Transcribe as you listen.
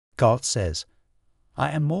God says,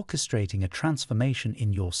 I am orchestrating a transformation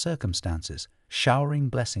in your circumstances, showering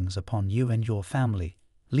blessings upon you and your family,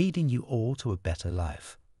 leading you all to a better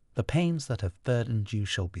life. The pains that have burdened you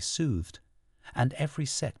shall be soothed, and every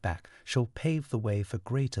setback shall pave the way for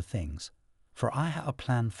greater things. For I have a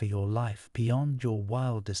plan for your life beyond your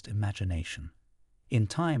wildest imagination. In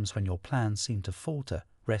times when your plans seem to falter,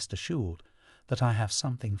 rest assured that I have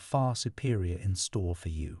something far superior in store for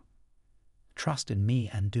you. Trust in me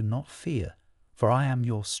and do not fear, for I am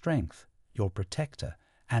your strength, your protector,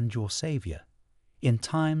 and your Saviour. In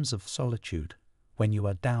times of solitude, when you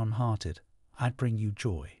are downhearted, I bring you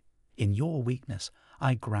joy. In your weakness,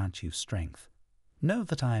 I grant you strength. Know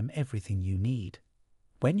that I am everything you need.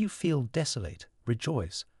 When you feel desolate,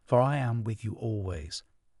 rejoice, for I am with you always.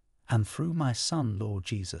 And through my Son, Lord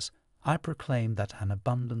Jesus, I proclaim that an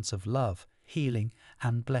abundance of love, healing,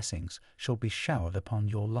 and blessings shall be showered upon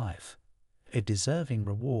your life. A deserving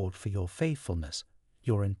reward for your faithfulness,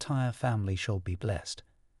 your entire family shall be blessed,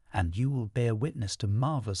 and you will bear witness to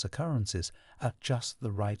marvelous occurrences at just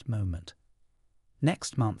the right moment.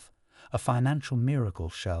 Next month, a financial miracle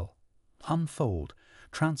shall unfold,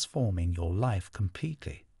 transforming your life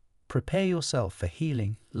completely. Prepare yourself for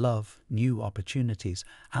healing, love, new opportunities,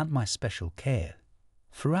 and my special care.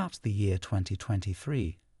 Throughout the year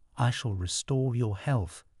 2023, I shall restore your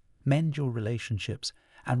health, mend your relationships,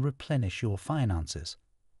 and replenish your finances.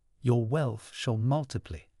 Your wealth shall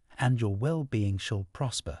multiply, and your well-being shall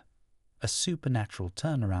prosper. A supernatural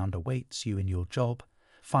turnaround awaits you in your job,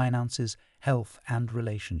 finances, health, and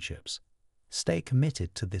relationships. Stay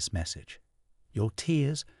committed to this message. Your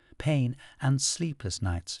tears, pain, and sleepless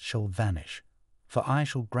nights shall vanish, for I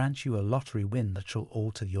shall grant you a lottery win that shall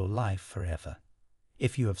alter your life forever.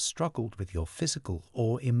 If you have struggled with your physical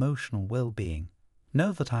or emotional well-being,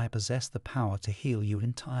 know that I possess the power to heal you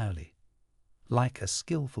entirely. Like a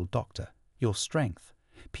skillful doctor, your strength,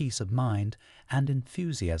 peace of mind, and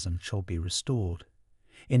enthusiasm shall be restored,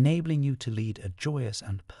 enabling you to lead a joyous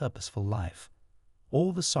and purposeful life.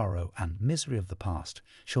 All the sorrow and misery of the past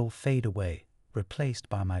shall fade away, replaced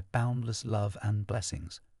by my boundless love and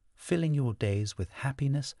blessings, filling your days with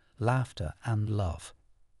happiness, laughter, and love.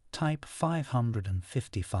 Type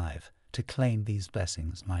 555 to claim these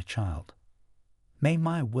blessings, my child. May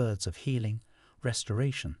my words of healing,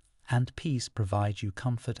 restoration, and peace provide you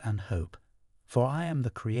comfort and hope, for I am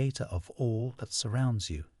the creator of all that surrounds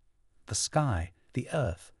you, the sky, the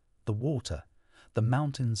earth, the water, the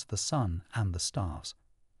mountains, the sun, and the stars.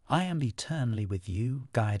 I am eternally with you,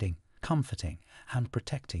 guiding, comforting, and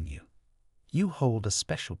protecting you. You hold a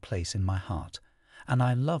special place in my heart, and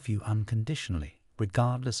I love you unconditionally,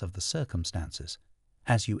 regardless of the circumstances.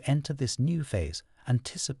 As you enter this new phase,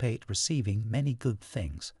 anticipate receiving many good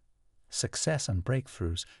things. Success and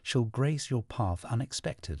breakthroughs shall grace your path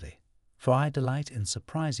unexpectedly, for I delight in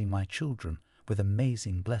surprising my children with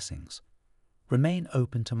amazing blessings. Remain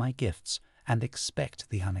open to my gifts and expect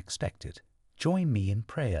the unexpected. Join me in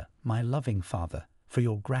prayer, my loving Father, for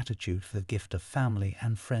your gratitude for the gift of family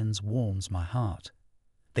and friends warms my heart.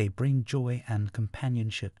 They bring joy and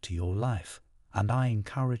companionship to your life, and I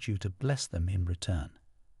encourage you to bless them in return.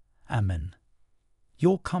 Amen.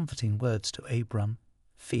 Your comforting words to Abram: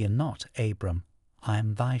 Fear not, Abram, I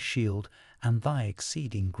am thy shield and thy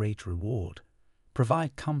exceeding great reward,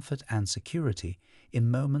 provide comfort and security in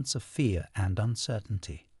moments of fear and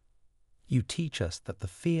uncertainty. You teach us that the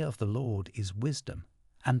fear of the Lord is wisdom,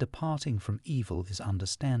 and departing from evil is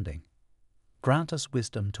understanding. Grant us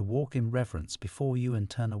wisdom to walk in reverence before you and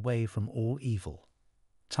turn away from all evil.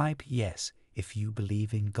 Type yes if you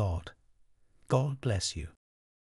believe in God. God bless you.